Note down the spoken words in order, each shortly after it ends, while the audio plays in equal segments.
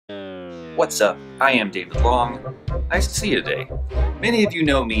What's up? I am David Long. Nice to see you today. Many of you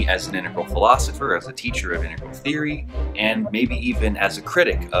know me as an integral philosopher, as a teacher of integral theory, and maybe even as a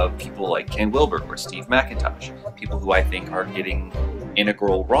critic of people like Ken Wilber or Steve McIntosh, people who I think are getting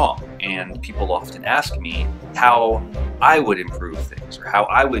integral wrong. And people often ask me how I would improve things, or how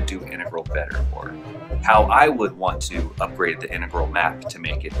I would do integral better, or how I would want to upgrade the integral map to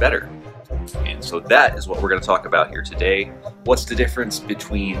make it better. And so that is what we're going to talk about here today. What's the difference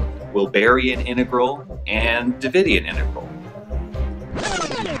between Wilberian integral and Davidian integral?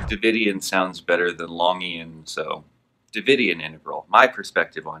 Davidian sounds better than Longian, so Davidian integral, my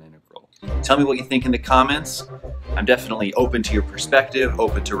perspective on integral. Tell me what you think in the comments. I'm definitely open to your perspective,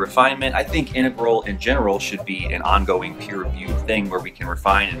 open to refinement. I think integral in general should be an ongoing peer-reviewed thing where we can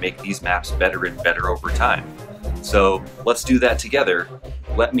refine and make these maps better and better over time. So let's do that together.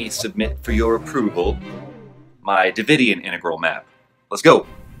 Let me submit for your approval my Davidian integral map. Let's go!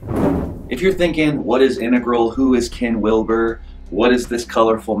 If you're thinking, what is integral? Who is Ken Wilber? What is this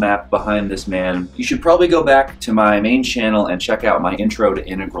colorful map behind this man? You should probably go back to my main channel and check out my Intro to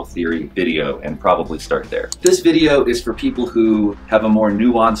Integral Theory video and probably start there. This video is for people who have a more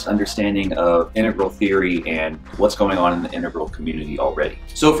nuanced understanding of integral theory and what's going on in the integral community already.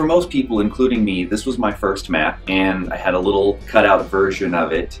 So for most people, including me, this was my first map, and I had a little cutout version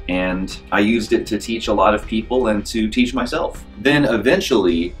of it, and I used it to teach a lot of people and to teach myself. Then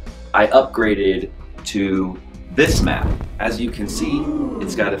eventually, I upgraded to this map. As you can see,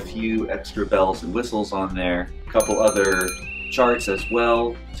 it's got a few extra bells and whistles on there, a couple other charts as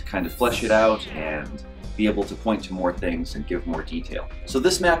well to kind of flesh it out and be able to point to more things and give more detail. So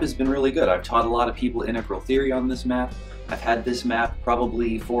this map has been really good. I've taught a lot of people integral theory on this map. I've had this map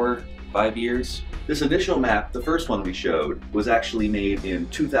probably 4 or 5 years. This initial map, the first one we showed, was actually made in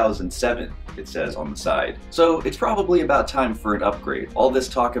 2007, it says on the side. So it's probably about time for an upgrade. All this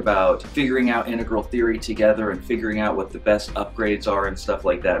talk about figuring out integral theory together and figuring out what the best upgrades are and stuff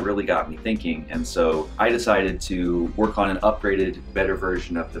like that really got me thinking, and so I decided to work on an upgraded, better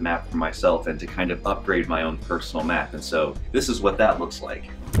version of the map for myself and to kind of upgrade my own personal map, and so this is what that looks like.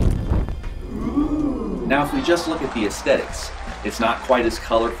 Now if we just look at the aesthetics, it's not quite as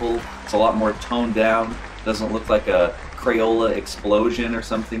colorful, it's a lot more toned down, doesn't look like a Crayola explosion or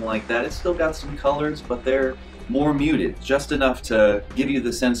something like that. It's still got some colors, but they're more muted, just enough to give you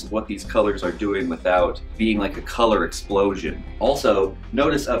the sense of what these colors are doing without being like a color explosion. Also,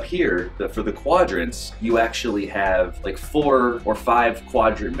 notice up here that for the quadrants, you actually have like 4 or 5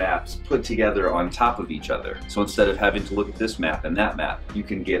 quadrant maps put together on top of each other. So instead of having to look at this map and that map, you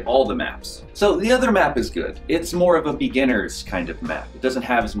can get all the maps. So the other map is good. It's more of a beginner's kind of map. It doesn't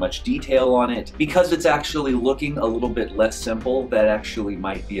have as much detail on it. Because it's actually looking a little bit less simple, that actually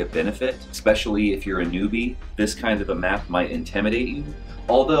might be a benefit, especially if you're a newbie. This kind of a map might intimidate you.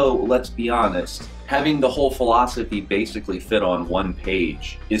 Although, let's be honest, having the whole philosophy basically fit on one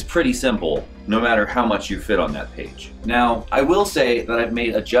page is pretty simple, no matter how much you fit on that page. Now, I will say that I've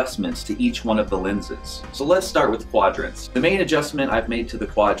made adjustments to each one of the lenses. So let's start with quadrants. The main adjustment I've made to the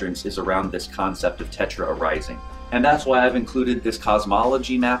quadrants is around this concept of tetra arising. And that's why I've included this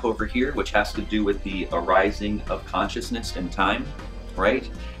cosmology map over here, which has to do with the arising of consciousness in time, right?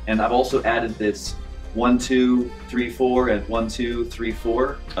 And I've also added this 1, 2, 3, 4, and 1, 2, 3,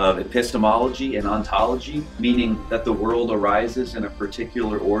 4 of epistemology and ontology, meaning that the world arises in a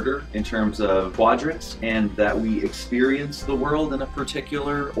particular order in terms of quadrants, and that we experience the world in a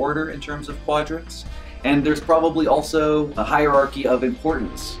particular order in terms of quadrants. And there's probably also a hierarchy of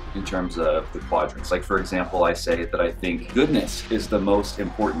importance in terms of the quadrants. Like, for example, I say that I think goodness is the most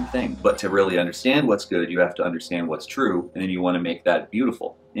important thing. But to really understand what's good, you have to understand what's true, and then you want to make that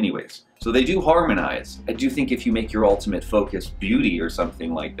beautiful. Anyways, so they do harmonize. I do think if you make your ultimate focus beauty or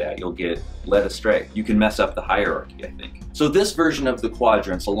something like that, you'll get led astray. You can mess up the hierarchy, I think. So this version of the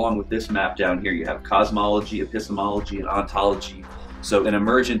quadrants, along with this map down here, you have cosmology, epistemology, and ontology. So an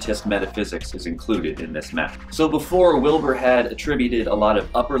emergentist metaphysics is included in this map. So before, Wilber had attributed a lot of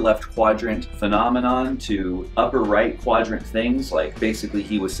upper left quadrant phenomenon to upper right quadrant things, like basically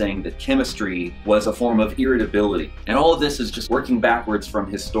he was saying that chemistry was a form of irritability. And all of this is just working backwards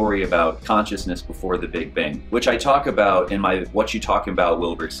from his story about consciousness before the Big Bang, which I talk about in my What You Talkin' About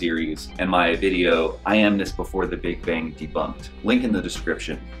Wilber series and my video, I Amness Before the Big Bang Debunked. Link in the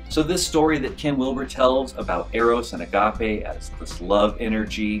description. So this story that Ken Wilber tells about Eros and Agape as this love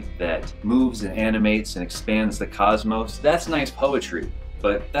energy that moves and animates and expands the cosmos, that's nice poetry,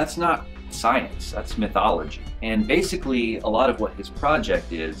 but that's not science, that's mythology. And basically, a lot of what his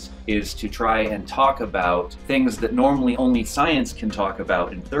project is to try and talk about things that normally only science can talk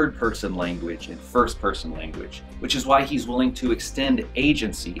about in third-person language and first-person language, which is why he's willing to extend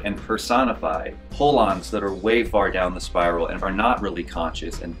agency and personify holons that are way far down the spiral and are not really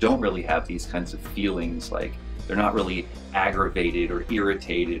conscious and don't really have these kinds of feelings, like they're not really aggravated or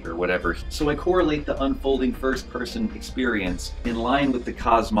irritated or whatever. So I correlate the unfolding first-person experience in line with the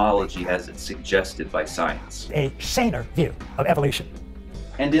cosmology as it's suggested by science. A saner view of evolution.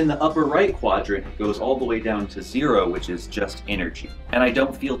 And in the upper right quadrant, it goes all the way down to 0, which is just energy. And I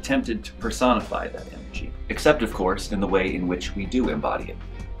don't feel tempted to personify that energy, except of course in the way in which we do embody it.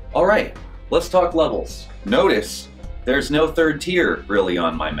 All right, let's talk levels. Notice there's no third tier really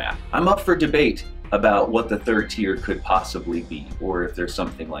on my map. I'm up for debate about what the third tier could possibly be, or if there's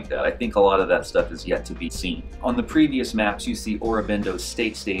something like that. I think a lot of that stuff is yet to be seen. On the previous maps, you see Aurobindo's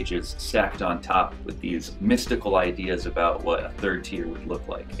state stages stacked on top with these mystical ideas about what a third tier would look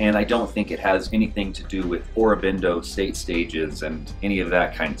like. And I don't think it has anything to do with Aurobindo's state stages and any of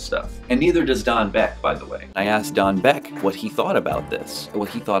that kind of stuff. And neither does Don Beck, by the way. I asked Don Beck what he thought about this, what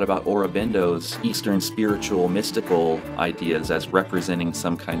he thought about Aurobindo's Eastern spiritual mystical ideas as representing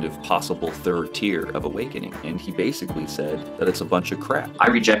some kind of possible third tier of awakening, and he basically said that it's a bunch of crap. I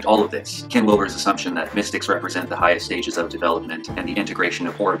reject all of this. Ken Wilber's assumption that mystics represent the highest stages of development and the integration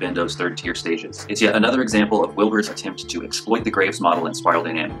of Aurobindo's third tier stages. It's yet another example of Wilber's attempt to exploit the Graves model in spiral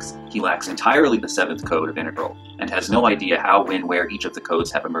dynamics. He lacks entirely the 7th code of integral, and has no idea how, when, where each of the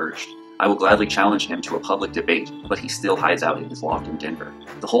codes have emerged. I will gladly challenge him to a public debate, but he still hides out in his loft in Denver.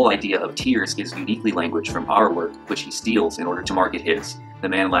 The whole idea of tiers is uniquely language from our work, which he steals in order to market his. The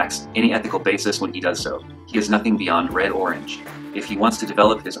man lacks any ethical basis when he does so. He is nothing beyond red-orange. If he wants to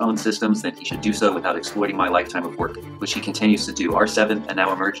develop his own systems, then he should do so without exploiting my lifetime of work, which he continues to do. Our 7th and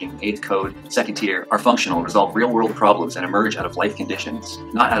now emerging 8th code, 2nd tier, are functional, resolve real-world problems, and emerge out of life conditions,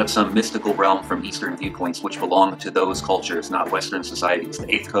 not out of some mystical realm from Eastern viewpoints which belong to those cultures, not Western societies. The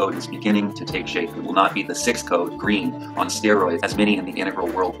 8th code is beginning to take shape. It will not be the 6th code, green, on steroids, as many in the integral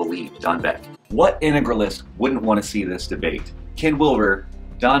world believe. Don Beck. What integralist wouldn't want to see this debate? Ken Wilber,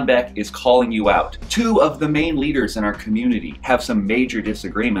 Don Beck is calling you out. 2 of the main leaders in our community have some major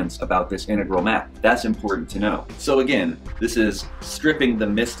disagreements about this integral map. That's important to know. So again, this is stripping the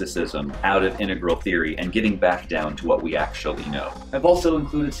mysticism out of integral theory and getting back down to what we actually know. I've also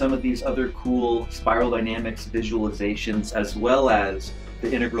included some of these other cool spiral dynamics visualizations, as well as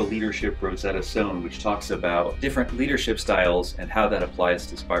the Integral Leadership Rosetta Stone, which talks about different leadership styles and how that applies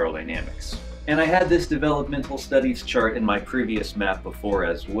to spiral dynamics. And I had this developmental studies chart in my previous map before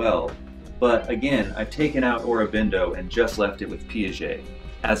as well, but again, I've taken out Aurobindo and just left it with Piaget,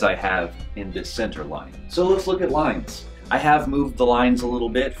 as I have in this center line. So let's look at lines. I have moved the lines a little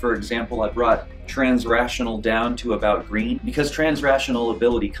bit. For example, I brought transrational down to about green, because transrational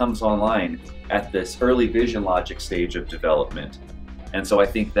ability comes online at this early vision logic stage of development. And so I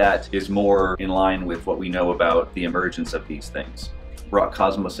think that is more in line with what we know about the emergence of these things. Brought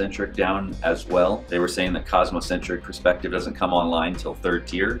cosmocentric down as well. They were saying that cosmocentric perspective doesn't come online till 3rd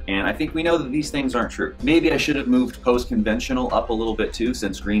tier, and I think we know that these things aren't true. Maybe I should have moved post-conventional up a little bit too,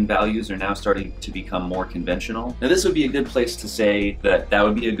 since green values are now starting to become more conventional. Now this would be a good place to say that that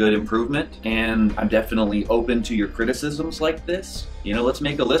would be a good improvement, and I'm definitely open to your criticisms like this. You know, let's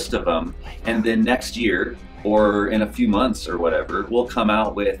make a list of them, and then next year, or in a few months or whatever, we'll come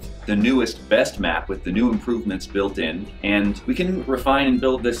out with the newest best map with the new improvements built in, and we can refine and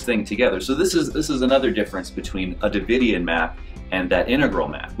build this thing together. So this is another difference between a Davidian map and that integral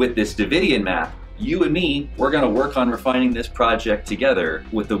map. With this Davidian map, you and me, we're going to work on refining this project together.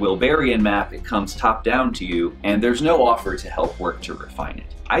 With the Wilberian map, it comes top down to you, and there's no offer to help work to refine it.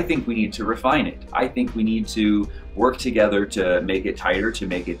 I think we need to refine it. I think we need to work together to make it tighter, to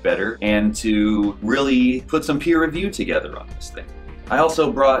make it better, and to really put some peer review together on this thing. I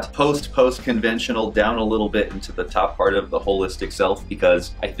also brought post-conventional down a little bit into the top part of the holistic self,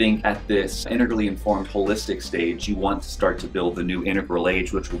 because I think at this integrally informed holistic stage, you want to start to build the new integral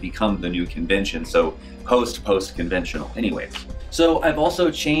age, which will become the new convention. So post-conventional. Anyways. So I've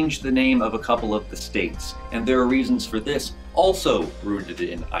also changed the name of a couple of the states, and there are reasons for this, also rooted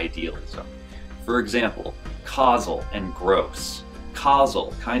in idealism. For example, causal and gross.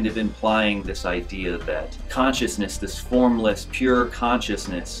 Causal, kind of implying this idea that consciousness, this formless, pure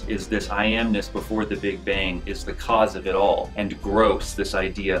consciousness, is this I amness before the Big Bang, is the cause of it all. And gross, this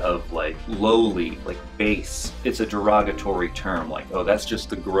idea of like lowly, like base. It's a derogatory term, like, oh, that's just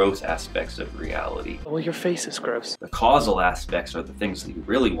the gross aspects of reality. Well, your face is gross. The causal aspects are the things that you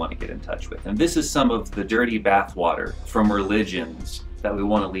really want to get in touch with. And this is some of the dirty bathwater from religions that we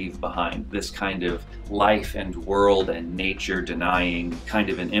want to leave behind, this kind of life and world and nature denying kind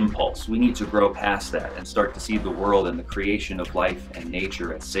of an impulse. We need to grow past that and start to see the world and the creation of life and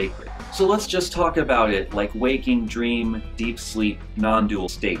nature as sacred. So let's just talk about it like waking, dream, deep sleep, non-dual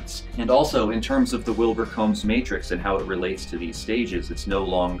states. And also in terms of the Wilber-Combs matrix and how it relates to these stages, it's no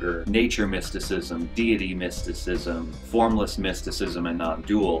longer nature mysticism, deity mysticism, formless mysticism, and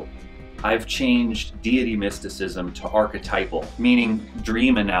non-dual. I've changed deity mysticism to archetypal, meaning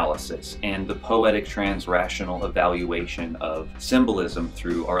dream analysis and the poetic transrational evaluation of symbolism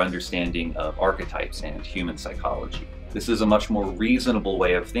through our understanding of archetypes and human psychology. This is a much more reasonable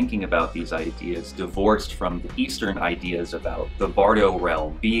way of thinking about these ideas, divorced from the Eastern ideas about the Bardo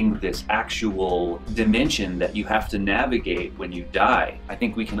realm being this actual dimension that you have to navigate when you die. I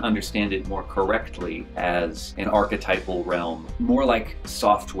think we can understand it more correctly as an archetypal realm, more like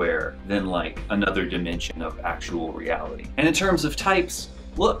software than like another dimension of actual reality. And in terms of types,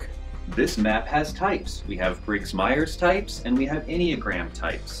 look, this map has types. We have Briggs-Myers types and we have Enneagram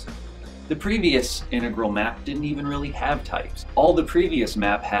types. The previous integral map didn't even really have types. All the previous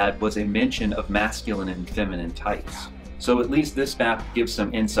map had was a mention of masculine and feminine types. So at least this map gives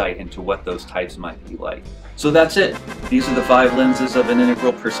some insight into what those types might be like. So that's it. These are the 5 lenses of an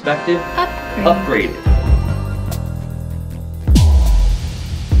integral perspective. Upgraded.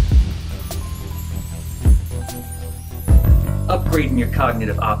 Upgrading your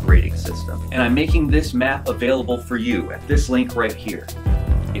cognitive operating system. And I'm making this map available for you at this link right here.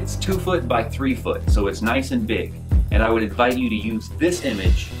 It's 2 foot by 3 foot, so it's nice and big. And I would invite you to use this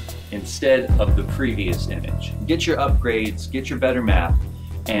image instead of the previous image. Get your upgrades, get your better map,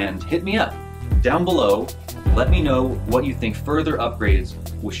 and hit me up down below. Let me know what you think further upgrades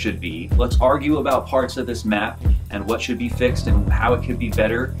should be. Let's argue about parts of this map and what should be fixed and how it could be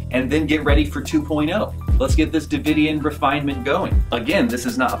better, and then get ready for 2.0. Let's get this Davidian refinement going. Again, this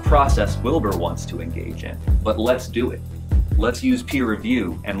is not a process Wilber wants to engage in, but let's do it. Let's use peer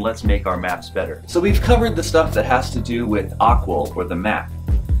review and let's make our maps better. So we've covered the stuff that has to do with AQAL, or the map,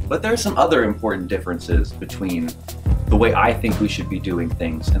 but there are some other important differences between the way I think we should be doing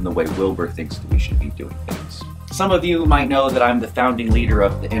things and the way Wilber thinks we should be doing things. Some of you might know that I'm the founding leader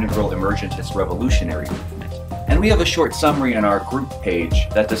of the Integral Emergentist Revolutionary Movement, and we have a short summary on our group page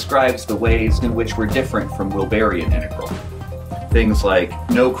that describes the ways in which we're different from Wilberian integral. Things like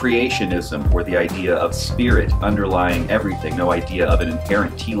no creationism, or the idea of spirit underlying everything, no idea of an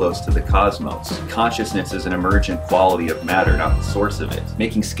inherent telos to the cosmos. Consciousness is an emergent quality of matter, not the source of it.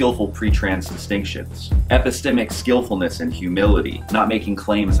 Making skillful pre-trans distinctions. Epistemic skillfulness and humility, not making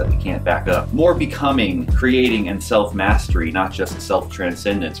claims that we can't back up. More becoming, creating, and self-mastery, not just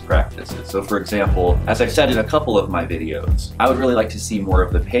self-transcendence practices. So for example, as I've said in a couple of my videos, I would really like to see more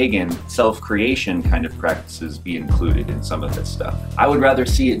of the pagan self-creation kind of practices be included in some of this stuff. I would rather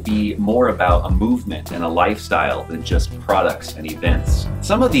see it be more about a movement and a lifestyle than just products and events.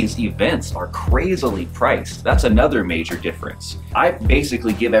 Some of these events are crazily priced. That's another major difference. I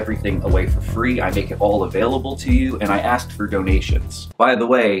basically give everything away for free. I make it all available to you, and I asked for donations. By the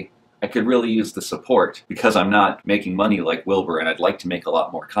way, I could really use the support because I'm not making money like Wilber, and I'd like to make a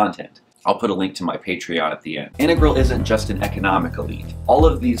lot more content. I'll put a link to my Patreon at the end. Integral isn't just an economic elite. All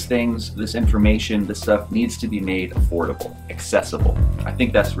of these things, this information, this stuff needs to be made affordable, accessible. I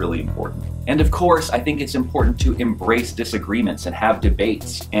think that's really important. And of course, I think it's important to embrace disagreements and have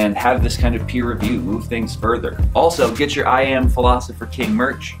debates and have this kind of peer review, move things further. Also, get your I Am Philosopher King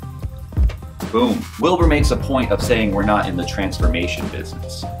merch. Boom. Wilber makes a point of saying we're not in the transformation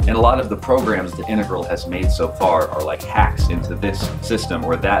business. And a lot of the programs that Integral has made so far are like hacks into this system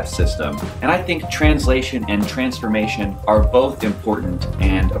or that system. And I think translation and transformation are both important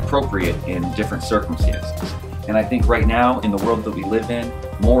and appropriate in different circumstances. And I think right now, in the world that we live in,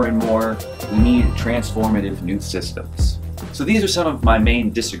 more and more, we need transformative new systems. So these are some of my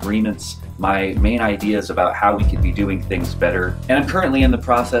main disagreements, my main ideas about how we could be doing things better. And I'm currently in the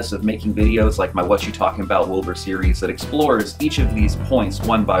process of making videos like my What You Talking About Wilber series that explores each of these points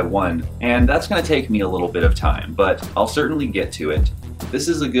one by one. And that's going to take me a little bit of time, but I'll certainly get to it. This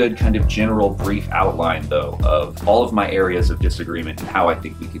is a good kind of general brief outline, though, of all of my areas of disagreement and how I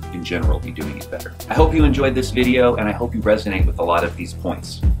think we could, in general, be doing it better. I hope you enjoyed this video, and I hope you resonate with a lot of these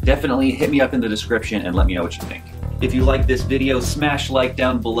points. Definitely hit me up in the description and let me know what you think. If you like this video, smash like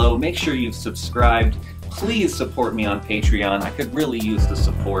down below. Make sure you've subscribed. Please support me on Patreon. I could really use the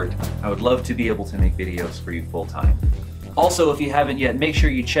support. I would love to be able to make videos for you full time. Also, if you haven't yet, make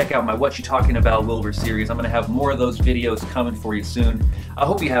sure you check out my What You Talking About Wilber series. I'm going to have more of those videos coming for you soon. I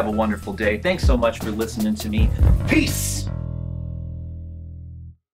hope you have a wonderful day. Thanks so much for listening to me. Peace!